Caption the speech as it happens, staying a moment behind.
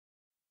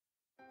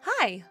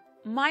Hi,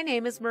 my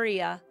name is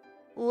Maria.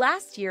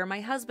 Last year,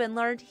 my husband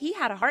learned he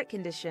had a heart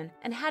condition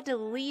and had to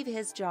leave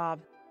his job.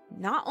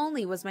 Not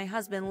only was my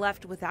husband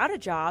left without a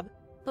job,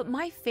 but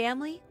my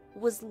family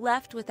was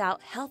left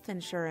without health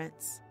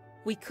insurance.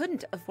 We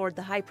couldn't afford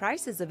the high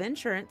prices of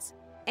insurance,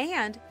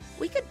 and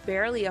we could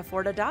barely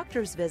afford a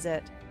doctor's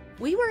visit.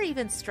 We were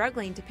even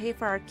struggling to pay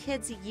for our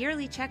kids'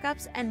 yearly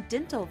checkups and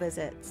dental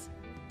visits.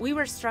 We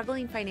were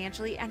struggling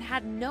financially and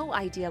had no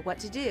idea what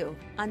to do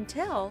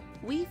until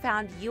we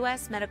found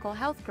US Medical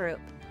Health Group.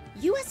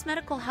 US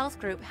Medical Health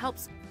Group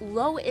helps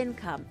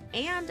low-income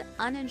and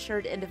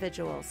uninsured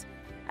individuals,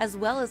 as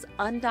well as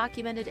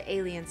undocumented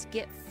aliens,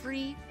 get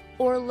free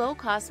or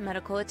low-cost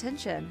medical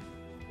attention.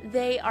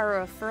 They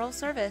are a referral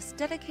service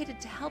dedicated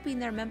to helping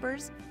their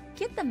members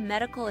get the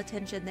medical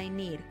attention they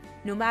need,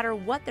 no matter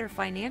what their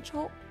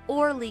financial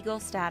or legal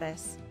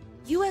status.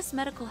 US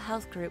Medical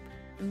Health Group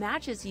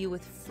matches you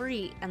with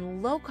free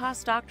and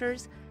low-cost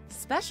doctors,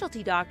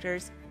 specialty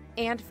doctors,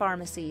 and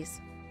pharmacies.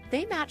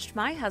 They matched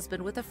my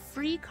husband with a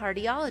free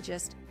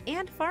cardiologist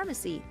and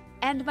pharmacy,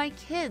 and my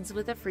kids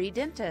with a free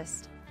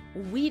dentist.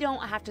 We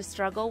don't have to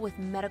struggle with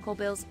medical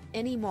bills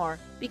anymore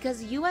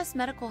because US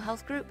Medical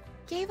Health Group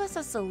gave us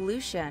a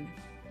solution.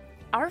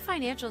 Our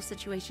financial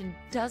situation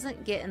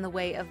doesn't get in the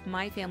way of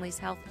my family's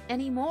health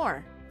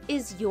anymore.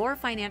 Is your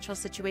financial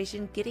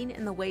situation getting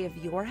in the way of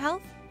your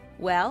health?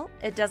 Well,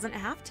 it doesn't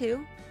have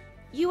to.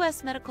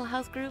 US Medical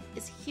Health Group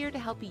is here to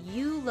help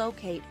you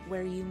locate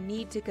where you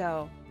need to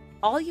go.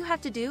 All you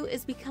have to do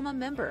is become a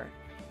member.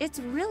 It's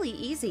really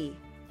easy.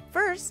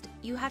 First,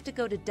 you have to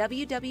go to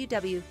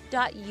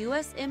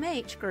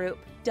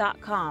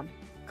www.usmhgroup.com.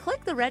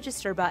 Click the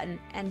register button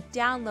and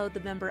download the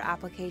member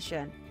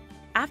application.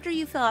 After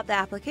you fill out the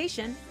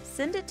application,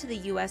 send it to the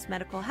US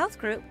Medical Health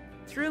Group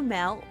through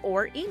mail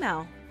or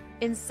email.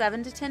 In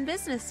 7 to 10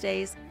 business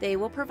days, they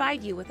will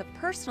provide you with a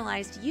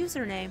personalized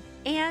username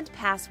and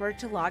password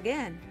to log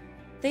in.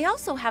 They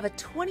also have a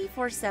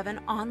 24/7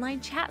 online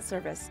chat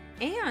service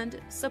and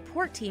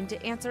support team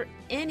to answer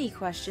any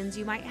questions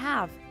you might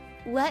have.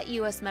 Let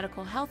US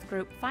Medical Health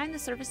Group find the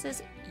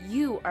services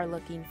you are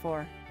looking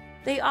for.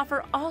 They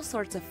offer all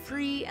sorts of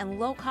free and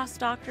low-cost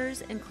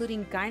doctors,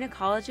 including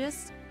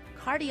gynecologists,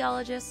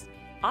 cardiologists,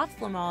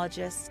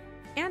 ophthalmologists,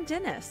 and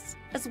dentists,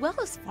 as well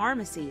as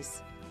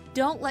pharmacies.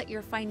 Don't let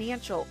your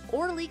financial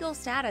or legal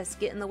status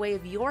get in the way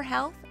of your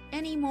health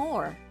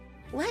anymore.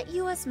 Let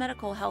US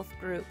Medical Health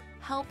Group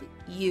help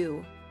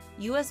you.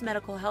 US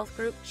Medical Health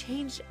Group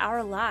changed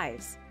our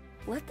lives.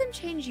 Let them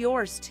change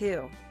yours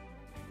too.